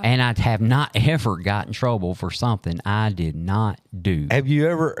 And I have not ever got in trouble for something I did not do. Have you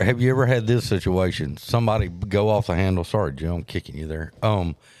ever had this situation? Somebody go off the handle. Sorry, Joe, I'm kicking you there.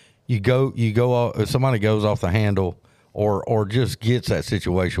 You go off, somebody goes off the handle or just gets that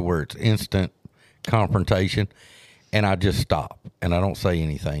situation where it's instant confrontation, and I just stop and I don't say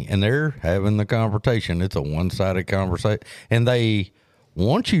anything. And they're having the confrontation. It's a one-sided conversation, and they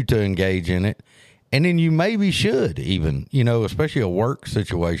want you to engage in it. And then you maybe should even, especially a work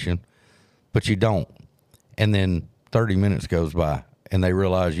situation, but you don't. And then 30 minutes goes by and they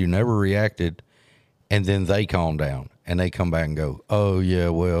realize you never reacted. And then they calm down and they come back and go, oh yeah,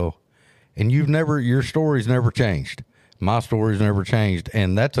 well, and your story's never changed. My story's never changed.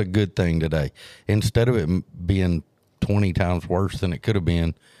 And that's a good thing today. Instead of it being 20 times worse than it could have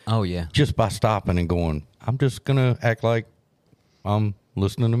been. Oh yeah. Just by stopping and going, I'm just going to act like I'm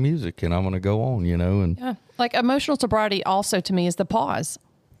listening to music and I'm going to go on, and Yeah. Like emotional sobriety also to me is the pause.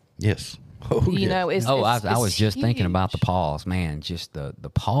 yes. Oh, yeah. I was just thinking about the huge. pause, man. Just the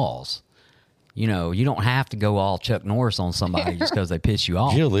pause. You don't have to go all Chuck Norris on somebody just because they piss you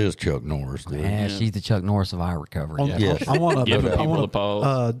off. Jill is Chuck Norris, dude. Yeah, she's the Chuck Norris of our recovery. Yes. I want Giving to people the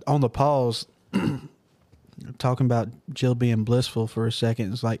pause. on the pause. Talking about Jill being blissful for a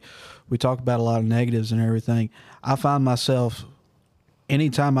second. It's like we talked about a lot of negatives and everything. I find myself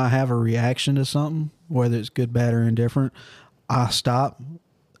anytime I have a reaction to something, whether it's good, bad, or indifferent, I stop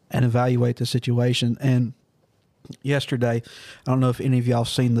and evaluate the situation. And yesterday, I don't know if any of y'all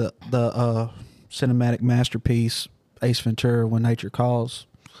seen the cinematic masterpiece Ace Ventura: When Nature Calls.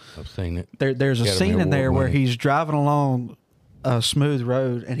 I've seen it. There's a Academy scene in there Award where winning. he's driving along a smooth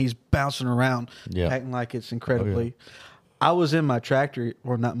road and he's bouncing around, Yeah. acting like it's incredibly. I was in my tractor,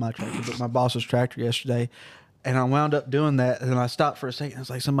 or not my tractor, but my boss's tractor yesterday, and I wound up doing that. And then I stopped for a second. I was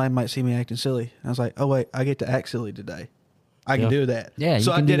like, somebody might see me acting silly. And I was like, oh wait, I get to act silly today. I can Yeah. do that. Yeah,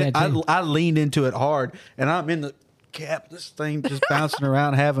 so you I can do did it. that too. I leaned into it hard, and I'm in the cab, this thing just bouncing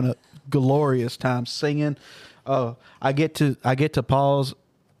around, having a glorious time singing. Oh, I get to pause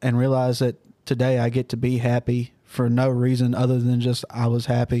and realize that today I get to be happy for no reason other than just I was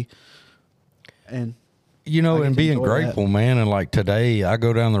happy. And I get and to being enjoy grateful, man. And like today, I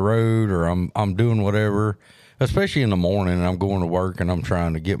go down the road or I'm doing whatever, especially in the morning. And I'm going to work and I'm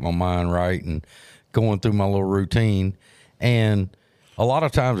trying to get my mind right and going through my little routine. And a lot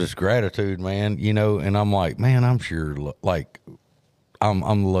of times it's gratitude, man. And I'm like, man, I'm sure like I'm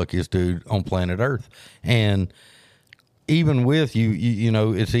the luckiest dude on planet Earth. And even with you,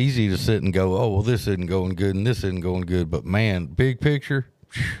 it's easy to sit and go, oh, well, this isn't going good and this isn't going good. But man, big picture,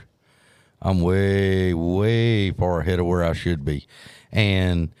 I'm way, way far ahead of where I should be.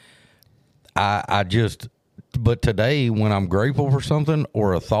 And but today when I'm grateful for something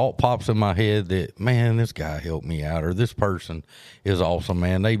or a thought pops in my head that, man, this guy helped me out or this person is awesome,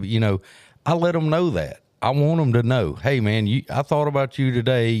 man. I let them know that. I want them to know, hey, man, I thought about you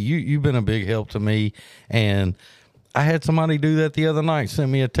today. You've been a big help to me. And I had somebody do that the other night, sent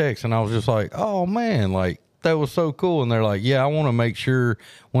me a text, and I was just like, oh, man, like, that was so cool. And they're like, yeah, I want to make sure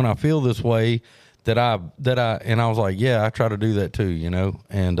when I feel this way and I was like, yeah, I try to do that too,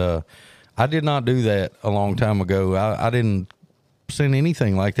 and I did not do that a long time ago. I didn't send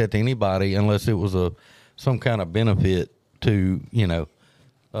anything like that to anybody unless it was some kind of benefit to,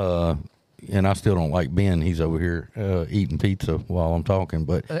 and I still don't like Ben. He's over here eating pizza while I'm talking,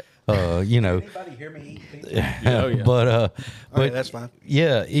 but anybody hear me eat pizza? Oh, yeah. but Okay, that's fine.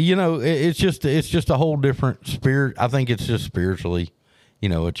 yeah, it's just a whole different spirit. I think it's just spiritually,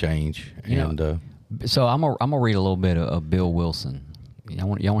 a change. And So I'm gonna read a little bit of Bill Wilson. Y'all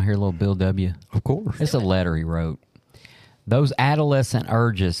want to hear a little Bill W? of course, It's a letter he wrote. Those adolescent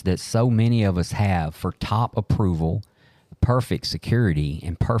urges that so many of us have for top approval, perfect security,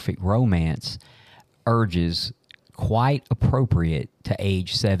 and perfect romance, urges quite appropriate to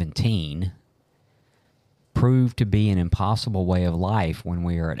age 17, prove to be an impossible way of life when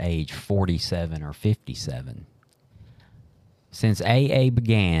we are at age 47 or 57. Since AA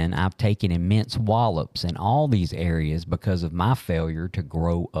began, I've taken immense wallops in all these areas because of my failure to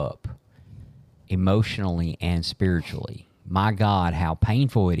grow up, emotionally and spiritually. My God, how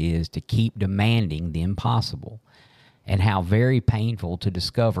painful it is to keep demanding the impossible, and how very painful to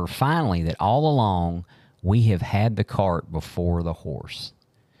discover finally that all along we have had the cart before the horse.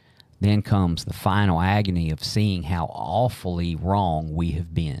 Then comes the final agony of seeing how awfully wrong we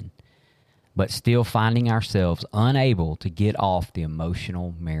have been, but still finding ourselves unable to get off the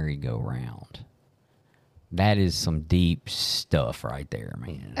emotional merry-go-round. That is some deep stuff right there,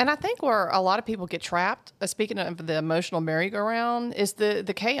 man. And I think where a lot of people get trapped, speaking of the emotional merry-go-round, is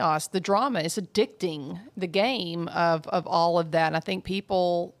the chaos, the drama. It's addicting, the game of all of that. And I think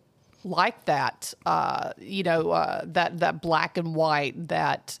people like that, that black and white,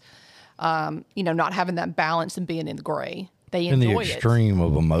 that, not having that balance and being in the gray. They enjoy in the extreme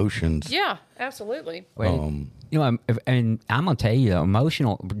of emotions. Yeah, absolutely. And I'm going to tell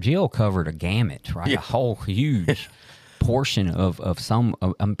you, Jill covered a gamut, right? Yeah. A whole huge portion of some,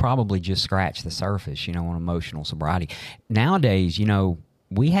 probably just scratched the surface, on emotional sobriety. Nowadays,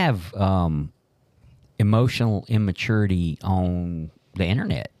 we have emotional immaturity on the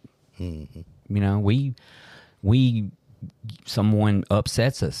internet. Mm-hmm. Someone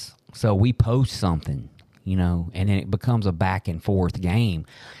upsets us, so we post something. And then it becomes a back and forth game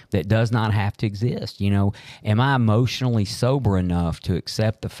that does not have to exist. Am I emotionally sober enough to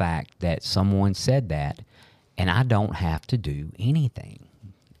accept the fact that someone said that and I don't have to do anything?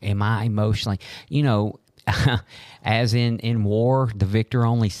 Am I emotionally, as in war, the victor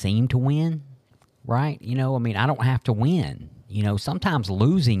only seemed to win, right? I don't have to win. Sometimes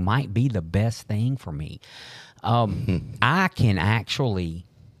losing might be the best thing for me. I can actually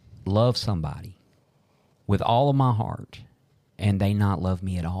love somebody with all of my heart, and they not love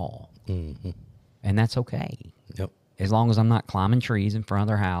me at all. Mm-hmm. And that's okay. Yep. As long as I'm not climbing trees in front of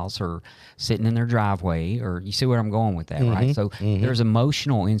their house or sitting in their driveway, or you see where I'm going with that, right? So there's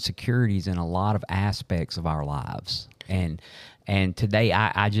emotional insecurities in a lot of aspects of our lives. And today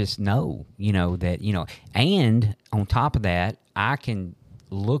I just know, that, and on top of that, I can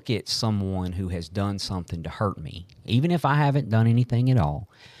look at someone who has done something to hurt me, even if I haven't done anything at all,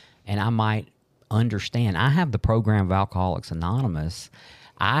 and I might understand. I have the program of Alcoholics Anonymous.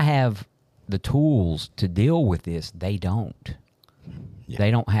 I have the tools to deal with this. They don't. Yeah.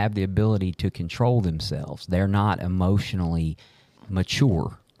 They don't have the ability to control themselves. They're not emotionally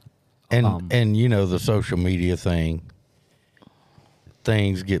mature. And the social media thing,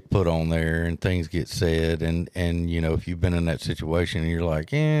 things get put on there and things get said, and if you've been in that situation and you're like,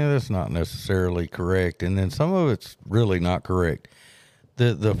 that's not necessarily correct, and then some of it's really not correct.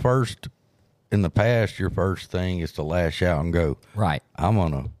 The first, in the past, your first thing is to lash out and go, right, I'm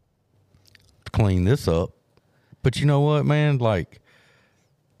going to clean this up. But you know what, man? Like,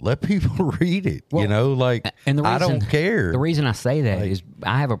 let people read it, and the reason, I don't care. The reason I say that is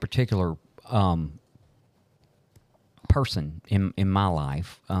I have a particular person in my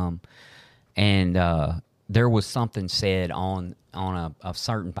life, and there was something said on a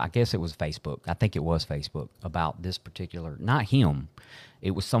certain, I guess it was Facebook. I think it was Facebook, about this particular, not him.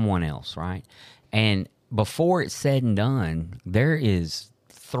 It was someone else, right? And before it's said and done, there is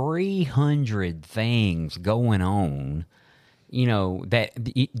 300 things going on, that,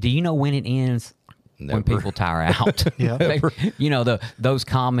 do you know when it ends? Never. When people tire out. Yeah. Those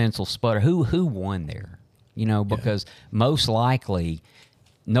comments will sputter. Who won there? Because most likely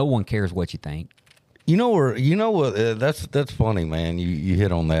no one cares what you think. That's funny, man. You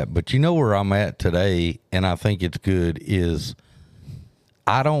hit on that. But where I'm at today, and I think it's good, is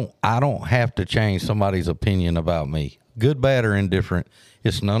I don't have to change somebody's opinion about me. Good, bad, or indifferent.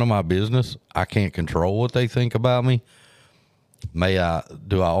 It's none of my business. I can't control what they think about me.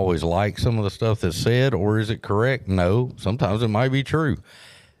 Do I always like some of the stuff that's said, or is it correct? No. Sometimes it might be true.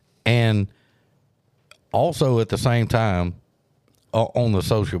 And also at the same time, on the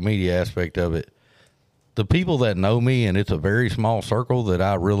social media aspect of it, the people that know me, and it's a very small circle that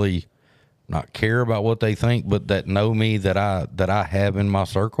I really not care about what they think, but that know me, that I have in my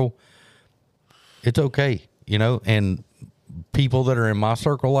circle, it's okay, and people that are in my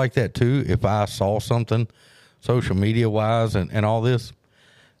circle like that too, if I saw something social media wise and all this,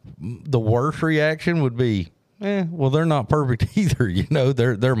 the worst reaction would be, well, they're not perfect either.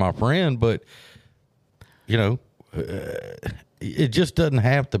 They're my friend, but it just doesn't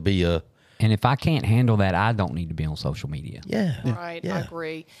have to be a. And if I can't handle that, I don't need to be on social media. Yeah. Right, Yeah. I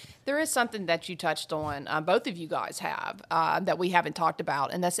agree. There is something that you touched on, both of you guys have, that we haven't talked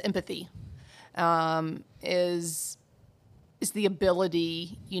about, and that's empathy. Is the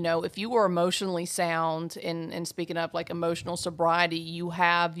ability, if you are emotionally sound, and speaking of like emotional sobriety, you will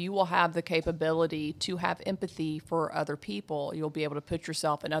have the capability to have empathy for other people. You'll be able to put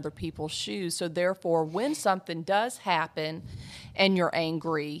yourself in other people's shoes. So therefore, when something does happen and you're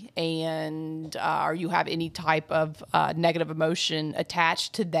angry and or you have any type of negative emotion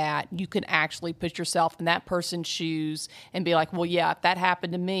attached to that, you can actually put yourself in that person's shoes and be like, well, yeah, if that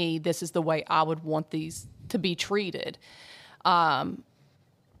happened to me, this is the way I would want these to be treated. And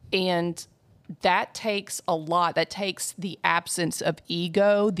that takes a lot. That takes the absence of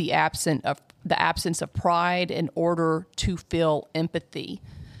ego, the absence of pride in order to feel empathy.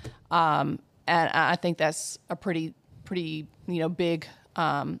 And I think that's a pretty big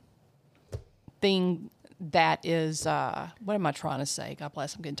thing that is, what am I trying to say? God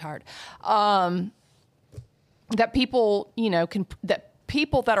bless, I'm getting tired. That people, that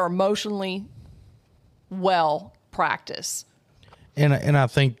people that are emotionally well practice. And I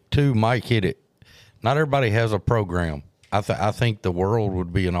think too, Mike hit it. Not everybody has a program. I think the world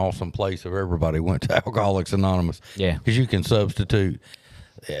would be an awesome place if everybody went to Alcoholics Anonymous. Yeah, because you can substitute.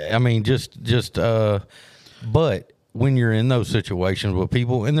 I mean, but when you're in those situations with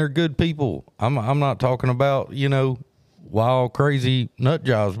people, and they're good people, I'm not talking about wild, crazy nut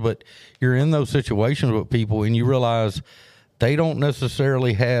jobs, but you're in those situations with people, and you realize they don't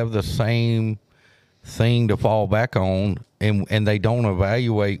necessarily have the same thing to fall back on, and they don't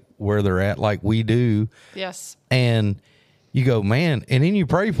evaluate where they're at like we do. Yes. And you go, man, and then you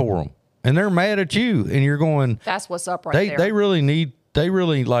pray for them, and they're mad at you, and you're going, that's what's up right there. They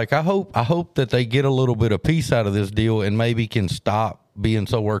really like, I hope that they get a little bit of peace out of this deal and maybe can stop being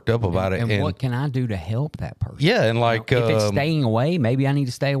so worked up about it. And what can I do to help that person? Yeah, and like, if it's staying away, maybe I need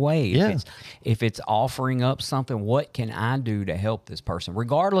to stay away. Yeah. If it's offering up something, what can I do to help this person?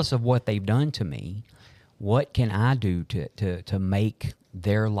 Regardless of what they've done to me, what can I do to make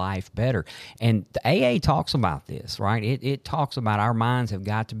their life better? And the AA talks about this, right? It talks about our minds have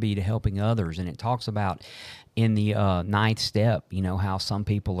got to be to helping others, and it talks about in the ninth step, how some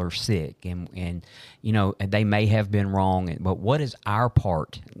people are sick and they may have been wrong, but what is our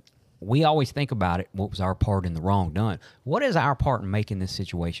part? We always think about it, what was our part in the wrong done? What is our part in making this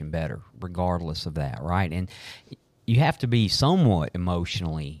situation better, regardless of that, right? And you have to be somewhat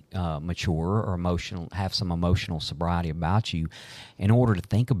emotionally mature or have some emotional sobriety about you in order to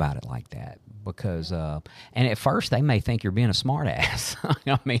think about it like that. Because, and at first they may think you're being a smart ass.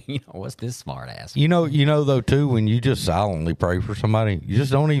 I mean, what's this smart ass? Though too, when you just silently pray for somebody, you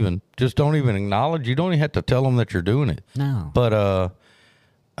just don't even acknowledge. You don't even have to tell them that you're doing it. No. But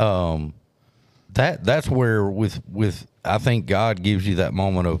that's where with I think God gives you that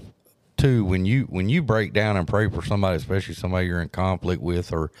moment of too, when you break down and pray for somebody, especially somebody you're in conflict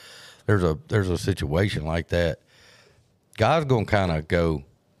with, or there's a situation like that, God's gonna kind of go,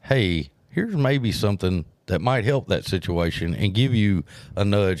 hey, here's maybe something that might help that situation, and give you a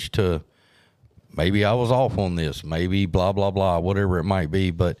nudge to, maybe I was off on this, maybe blah blah blah, whatever it might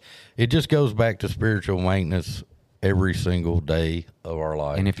be. But it just goes back to spiritual maintenance every single day of our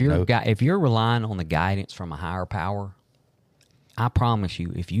life. And if you're relying on the guidance from a higher power, I promise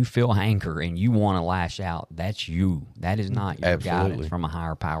you, if you feel anger and you want to lash out, that's you. That is not your guidance from a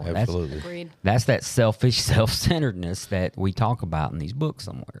higher power. Absolutely. Agreed. That's that selfish self-centeredness that we talk about in these books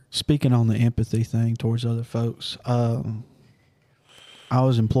somewhere. Speaking on the empathy thing towards other folks, I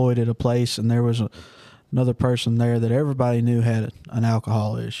was employed at a place, and there was another person there that everybody knew had an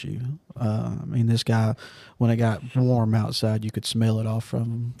alcohol issue. This guy, when it got warm outside, you could smell it off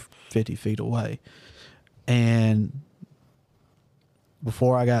from 50 feet away. And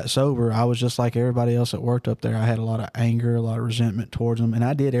before I got sober, I was just like everybody else that worked up there. I had a lot of anger, a lot of resentment towards him, and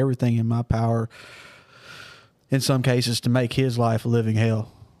I did everything in my power, in some cases, to make his life a living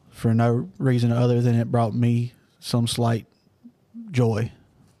hell for no reason other than it brought me some slight joy,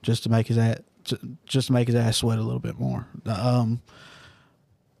 just to make his ass sweat a little bit more.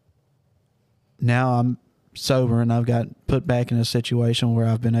 Now I'm sober, and I've got put back in a situation where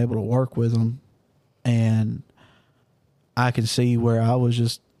I've been able to work with him, and I can see where I was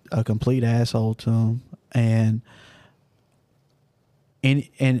just a complete asshole to him, and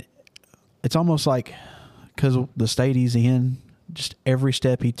it's almost like, because of the state he's in, just every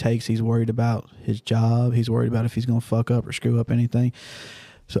step he takes, he's worried about his job. He's worried about if he's going to fuck up or screw up anything.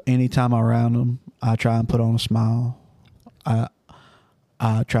 So anytime I'm around him, I try and put on a smile. I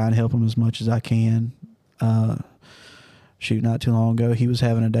try and help him as much as I can. shoot, not too long ago, he was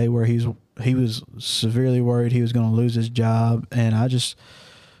having a day where he was severely worried he was going to lose his job, and I just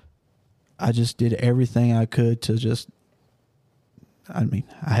did everything I could to just. I mean,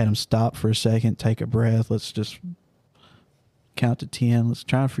 I had him stop for a second, take a breath. Let's just count to 10. Let's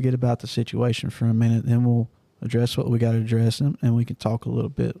try and forget about the situation for a minute. Then we'll address what we got to address, and we can talk a little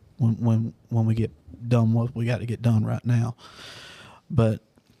bit when we get done what we got to get done right now. But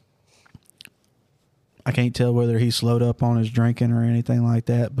I can't tell whether he slowed up on his drinking or anything like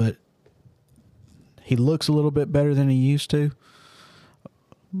that, but he looks a little bit better than he used to.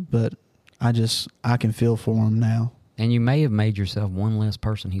 But I can feel for him now. And you may have made yourself one less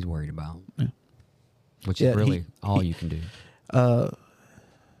person he's worried about, which is really all you can do.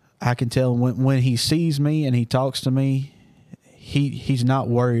 I can tell when he sees me and he talks to me, he's not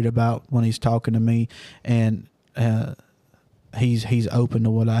worried about when he's talking to me, and he's open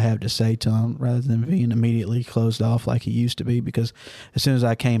to what I have to say to him rather than being immediately closed off like he used to be. Because as soon as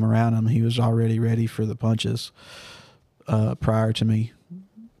I came around him, he was already ready for the punches prior to me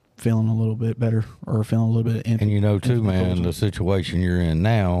feeling a little bit better or feeling a little bit empty. And you know, too, man, the situation you're in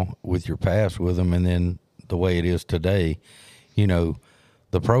now with your past with him, and then the way it is today, you know,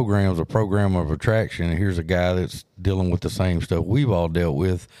 the program's a program of attraction. And here's a guy that's dealing with the same stuff we've all dealt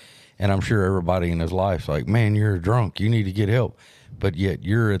with. And I'm sure everybody in his life's like, man, you're a drunk. You need to get help. But yet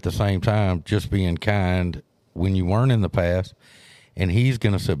you're at the same time just being kind when you weren't in the past. And he's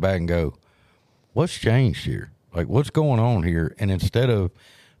going to sit back and go, what's changed here? Like, what's going on here? And instead of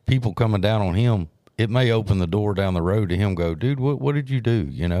people coming down on him, it may open the door down the road to him go, dude, what did you do?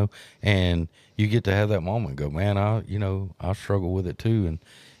 You know, and you get to have that moment, go, man, I struggle with it too.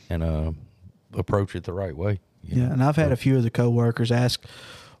 And approach it the right way. Yeah. And I've had a few of the coworkers ask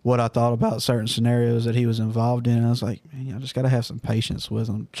what I thought about certain scenarios that he was involved in. And I was like, man, I just got to have some patience with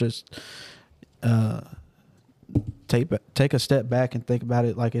him. Just, take a step back and think about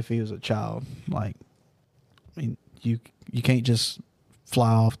it like if he was a child. Like, I mean, you can't just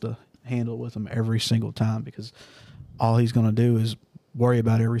fly off the handle with him every single time, because all he's going to do is worry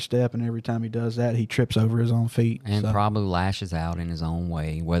about every step, and every time he does that, he trips over his own feet. And probably lashes out in his own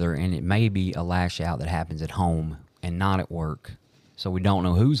way, and it may be a lash out that happens at home and not at work. So we don't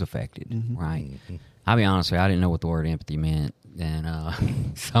know who's affected, right? Mm-hmm. I'll be honest with you, I didn't know what the word empathy meant.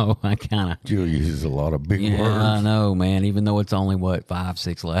 And so I kind of... Jill uses a lot of big words. I know, man, even though it's only,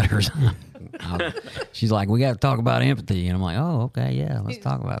 5-6 letters. She's like, we got to talk about empathy. And I'm like, oh, okay, yeah, let's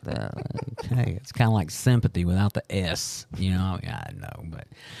talk about that. Okay, it's kind of like sympathy without the S, you know? Yeah, I know, but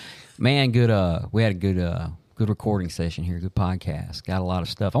man, good. We had a good recording session here, good podcast. Got a lot of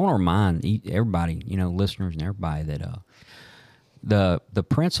stuff. I want to remind everybody, listeners and everybody that the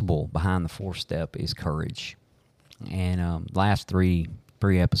principle behind the 4th step is courage. And last three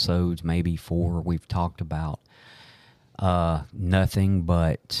episodes, maybe 4, we've talked about nothing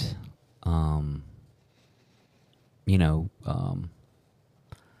but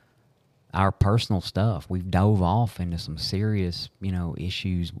our personal stuff. We've dove off into some serious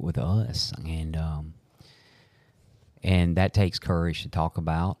issues with us, and that takes courage to talk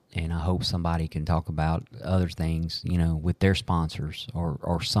about. And I hope somebody can talk about other things with their sponsors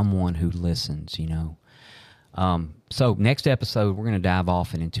or someone who listens. So next episode, we're going to dive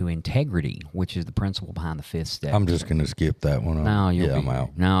off into integrity, which is the principle behind the 5th step. I'm just going to skip that one. No, I'm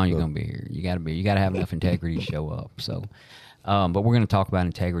out. No, you're going to be here. You got to have enough integrity to show up. So, but we're going to talk about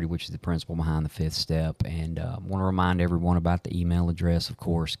integrity, which is the principle behind the 5th step. And want to remind everyone about the email address. Of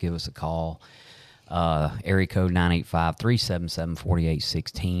course, give us a call. Area code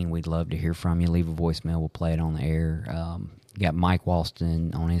 985-377-4816. We'd love to hear from you. Leave a voicemail. We'll play it on the air. You got Mike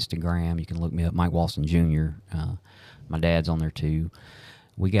Walston on Instagram. You can look me up, Mike Walston Jr. My dad's on there too.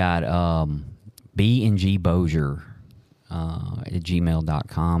 We got B&G Bozier at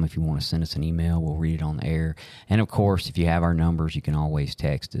gmail.com. If you want to send us an email, we'll read it on the air. And of course, if you have our numbers, you can always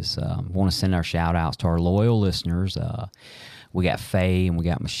text us. Want to send our shout outs to our loyal listeners. We got Faye, and we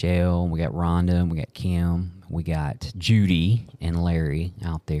got Michelle, and we got Rhonda, and we got Kim. We got Judy and Larry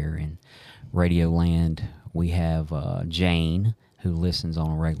out there in Radio Land. We have Jane, who listens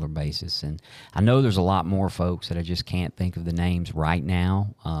on a regular basis. And I know there's a lot more folks that I just can't think of the names right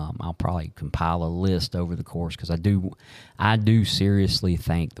now. I'll probably compile a list over the course, because I do seriously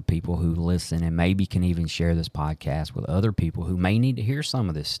thank the people who listen and maybe can even share this podcast with other people who may need to hear some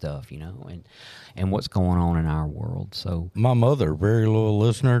of this stuff, and what's going on in our world. So my mother, very loyal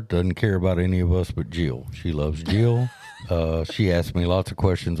listener, doesn't care about any of us but Jill. She loves Jill. She asks me lots of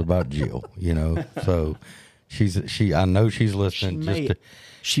questions about Jill, so... I know she's listening.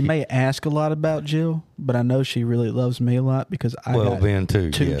 She may ask a lot about Jill, but I know she really loves me a lot because I got Ben too.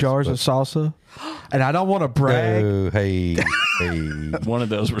 two yes, jars but- of salsa, and I don't want to brag. Oh, hey. One of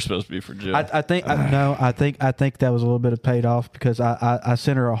those were supposed to be for Jill. I think I think that was a little bit of paid off because I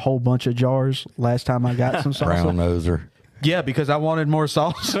sent her a whole bunch of jars last time I got some salsa. Brown noser. Yeah, because I wanted more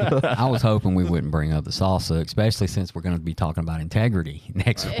salsa. I was hoping we wouldn't bring up the salsa, especially since we're going to be talking about integrity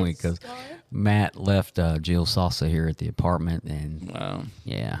next week. Because Matt left Jill's salsa here at the apartment, and Wow.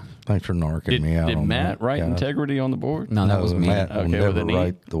 yeah, Thanks for narking Did, me out. did on Matt that, write guys. integrity on the board? no, that was me. Matt will Okay, never with an E?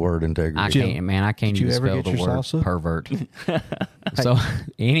 write the word integrity. I can't, man. I can't Did you even ever spell get the your word salsa? pervert. So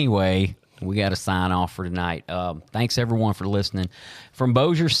anyway, we got to sign off for tonight. Thanks everyone for listening. From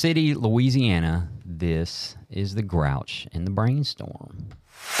Bossier City, Louisiana, this is the Grouch and the Brainstorm.